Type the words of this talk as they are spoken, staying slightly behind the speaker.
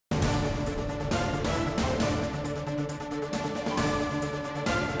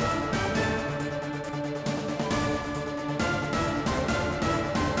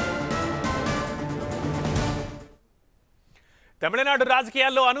తమిళనాడు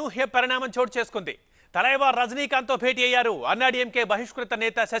రాజకీయాల్లో అనూహ్య పరిణామం చోటు చేసుకుంది. తలైవార్ రజనీకాంత్తో భేటీ అయ్యారు అన్నాడీఎంకే బహిష్కృత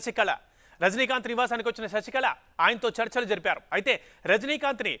నేత శశికళ. రజనీకాంత్ నివాసానికి వచ్చిన శశికళ ఆయనతో చర్చలు జరిపారు. అయితే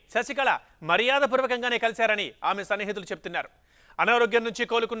రజనీకాంత్ని శశికళ మర్యాదపూర్వకంగానే కలిశారని ఆమె సన్నిహితులు చెప్తున్నారు. అనారోగ్యం నుంచి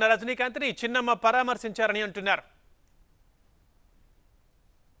కోలుకున్న రజనీకాంత్ని చిన్నమ్మ పరామర్శించారని అంటున్నారు.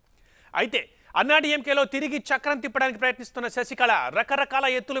 అయితే అన్నాడీఎంకేలో తిరిగి చక్రం తిప్పడానికి ప్రయత్నిస్తున్న శశికళ రకరకాల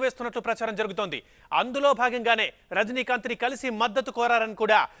ఎత్తులు వేస్తున్నట్లు ప్రచారం జరుగుతోంది. అందులో భాగంగానే రజనీకాంత్ని కలిసి మద్దతు కోరారని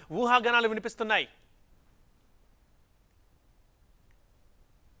కూడా ఊహాగానాలు వినిపిస్తున్నాయి.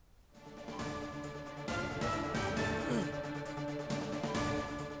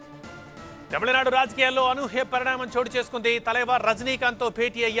 తమిళనాడు రాజకీయాల్లో అనూహ్య పరిణామం చోటు చేసుకుంది. తలైవార్ రజనీకాంత్తో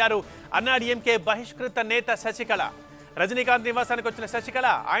భేటీ అయ్యారు అన్నాడీఎంకే బహిష్కృత నేత శశికళ. రజనీకాంత్ నివాసానికి వచ్చిన శశికళ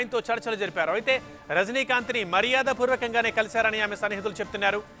ఆయనతో చర్చలు జరిపారు. అయితే రజనీకాంత్ని మర్యాదపూర్వకంగానే కలిశారని ఆమె సన్నిహితులు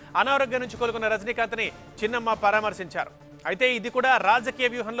చెప్తున్నారు. అనారోగ్యం నుంచి కోలుకున్న రజనీకాంత్ని చిన్నమ్మ పరామర్శించారు. అయితే ఇది కూడా రాజకీయ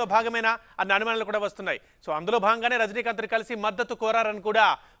వ్యూహంలో భాగమేనా అన్న అనుమానాలు కూడా వస్తున్నాయి. సో అందులో భాగంగానే రజనీకాంత్ని కలిసి మద్దతు కోరారని కూడా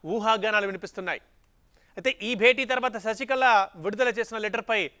ఊహాగానాలు వినిపిస్తున్నాయి. అయితే ఈ భేటీ తర్వాత శశికళ విడుదల చేసిన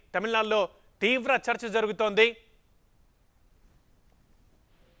లెటర్పై తమిళనాడులో తీవ్ర చర్చ జరుగుతోంది.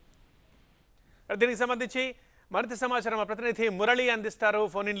 దీనికి సంబంధించి మరింత సమాచారం మా ప్రతినిధి మురళి అందిస్తారు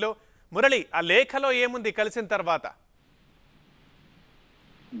ఫోన్ ఇన్లో. మురళి, ఆ లేఖలో ఏముంది కలిసిన తర్వాత?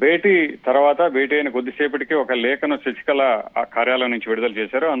 భేటీ అయిన కొద్దిసేపటికి ఒక లేఖను శశికళ కార్యాలయం నుంచి విడుదల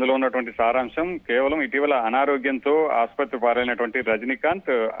చేశారు. అందులో ఉన్నటువంటి సారాంశం కేవలం ఇటీవల అనారోగ్యంతో ఆసుపత్రి పాలైనటువంటి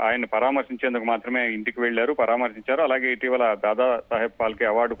రజనీకాంత్ ఆయన పరామర్శించేందుకు మాత్రమే ఇంటికి వెళ్లారు, పరామర్శించారు. అలాగే ఇటీవల దాదా సాహెబ్ ఫాల్కే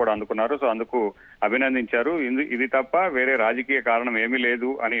అవార్డు కూడా అందుకున్నారు. సో అందుకు అభినందించారు. ఇది తప్ప వేరే రాజకీయ కారణం ఏమీ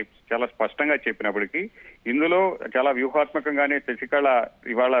లేదు అని చాలా స్పష్టంగా చెప్పినప్పటికీ ఇందులో చాలా వ్యూహాత్మకంగానే శశికళ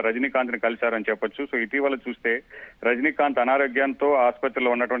ఇవాళ రజనీకాంత్ ని కలిశారని చెప్పొచ్చు. సో ఇటీవల చూస్తే రజనీకాంత్ అనారోగ్యంతో ఆసుపత్రిలో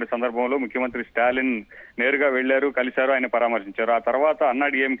ఉన్నటువంటి సందర్భంలో ముఖ్యమంత్రి స్టాలిన్ నేరుగా వెళ్లారు, కలిశారు, ఆయన పరామర్శించారు. ఆ తర్వాత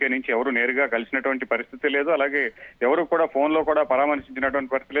అన్నాడీఎంకే నుంచి ఎవరు నేరుగా కలిసినటువంటి పరిస్థితి లేదు. అలాగే ఎవరు కూడా ఫోన్ లో కూడా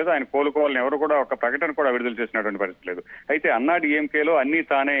పరామర్శించినటువంటి పరిస్థితి లేదు. ఆయన కోలుకోవాలని ఎవరు కూడా ఒక ప్రకటన కూడా విడుదల చేసినటువంటి పరిస్థితి లేదు. అయితే అన్నాడీఎంకేలో అన్ని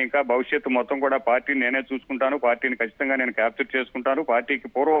తానే ఇంకా భవిష్యత్తు మొత్తం కూడా పార్టీని నేనే చూసుకుంటాను, పార్టీని ఖచ్చితంగా నేను క్యాప్చర్ చేసుకుంటాను, పార్టీకి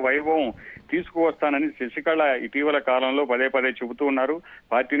పూర్వ వైభవం తీసుకువస్తానని శశికళ ఇటీవల కాలంలో పదే చెబుతూ ఉన్నారు.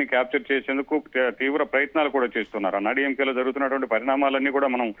 పార్టీని క్యాప్చర్ చేసేందుకు తీవ్ర ప్రయత్నాలు కూడా చేస్తున్నారు. అన్నాడీఎంకేలో జరుగుతున్నటువంటి పరిణామాలన్నీ కూడా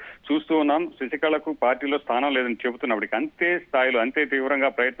మనం చూస్తూ ఉన్నాం. శశికళకు పార్టీలో స్థానం లేదని చెబుతున్నప్పటికీ అంతే స్థాయిలో అంతే తీవ్రంగా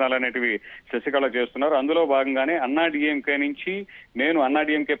ప్రయత్నాలు అనేటివి శశికళ చేస్తున్నారు. అందులో భాగంగానే అన్నాడీఎంకే నుంచి నేను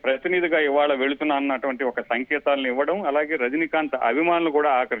అన్నాడీఎంకే ప్రతినిధిగా ఇవాళ వెళుతున్నా అన్నటువంటి ఒక సంకేతాలను ఇవ్వడం, అలాగే రజనీకాంత్ అభిమానులు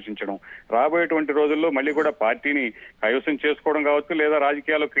కూడా ఆకర్షించడం, రాబోయేటువంటి రోజుల్లో మళ్ళీ కూడా పార్టీని కైవసం చేసుకోవడం కావచ్చు, లేదా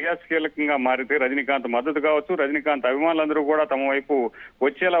రాజకీయాల్లో క్రియాశీలకంగా మారితే రజనీకాంత్ మద్దతు కావచ్చు, రజనీకాంత్ అభిమానులందరూ కూడా తమ వైపు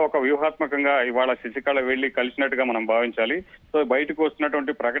వచ్చేలా ఒక వ్యూహాత్మకంగా ఇవాళ శశికళ వెళ్లి కలిసినట్టుగా మనం భావించాలి. సో బయటకు వస్తున్నటువంటి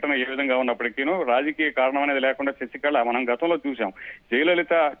ప్రకటన ఏ విధంగా ఉన్నప్పటికీను రాజకీయ కారణం అనేది లేకుండా శశికళ మనం గతంలో చూసాం.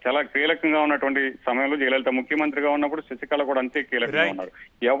 జయలలిత చాలా కీలకంగా ఉన్నటువంటి సమయంలో జయలలిత ముఖ్యమంత్రిగా ఉన్నప్పుడు శశికళ కూడా అంతే కీలకంగా ఉన్నారు.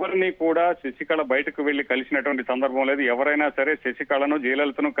 ఎవరిని కూడా శశికళ బయటకు వెళ్లి కలిసినటువంటి సందర్భం లేదు. ఎవరైనా సరే శశికళను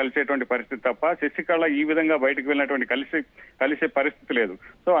జయలలితను కలిసేటువంటి పరిస్థితి తప్ప శశికళ ఈ విధంగా బయటకు వెళ్ళినటువంటి కలిసే పరిస్థితి లేదు.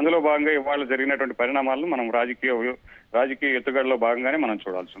 సో అందులో భాగంగా ఇవాళ జరిగినటువంటి పరిణామాలను మనం రాజకీయ ఎత్తుగడలో భాగంగానే మనం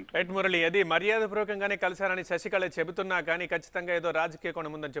చూడాల్సి ఉంటుంది. రైట్ మురళి, అది మర్యాదపూర్వకంగానే కలిశారని శశికళ చెబుతున్నా కానీ ఖచ్చితంగా ఏదో రాజకీయ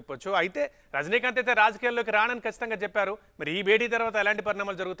కోణం ఉందని చెప్పొచ్చు. అయితే రజనీకాంత్ అయితే రాజకీయాల్లోకి రానని ఖచ్చితంగా చెప్పారు. మరి ఈ భేటీ తర్వాత ఎలాంటి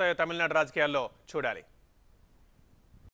పరిణామాలు జరుగుతాయో తమిళనాడు రాజకీయాల్లో చూడాలి.